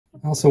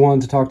I also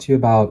wanted to talk to you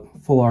about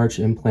full arch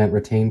implant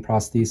retained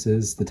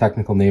prosthesis. The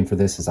technical name for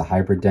this is a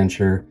hybrid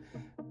denture,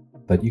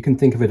 but you can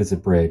think of it as a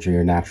bridge or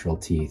your natural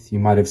teeth. You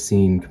might have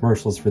seen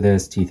commercials for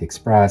this, Teeth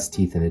Express,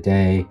 Teeth in a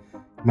Day.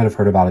 You might have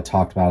heard about it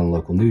talked about on a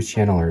local news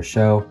channel or a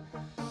show.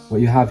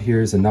 What you have here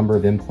is a number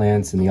of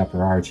implants in the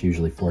upper arch,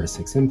 usually 4 to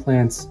 6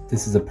 implants.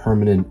 This is a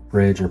permanent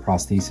bridge or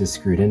prosthesis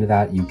screwed into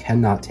that. You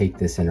cannot take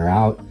this in or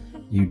out.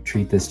 You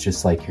treat this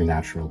just like your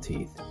natural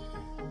teeth.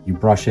 You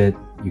brush it,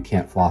 you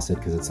can't floss it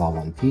because it's all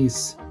one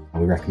piece.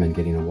 We recommend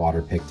getting a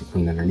water pick to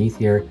clean underneath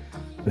here.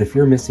 But if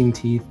you're missing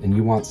teeth and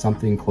you want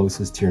something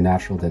closest to your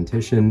natural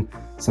dentition,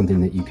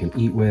 something that you can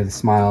eat with,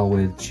 smile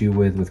with, chew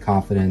with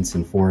confidence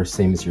and force,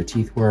 same as your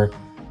teeth were,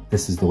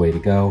 this is the way to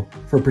go.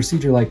 For a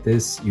procedure like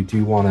this, you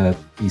do want to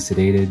be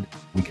sedated.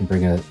 We can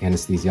bring an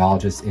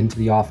anesthesiologist into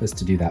the office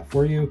to do that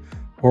for you,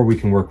 or we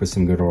can work with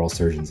some good oral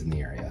surgeons in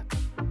the area.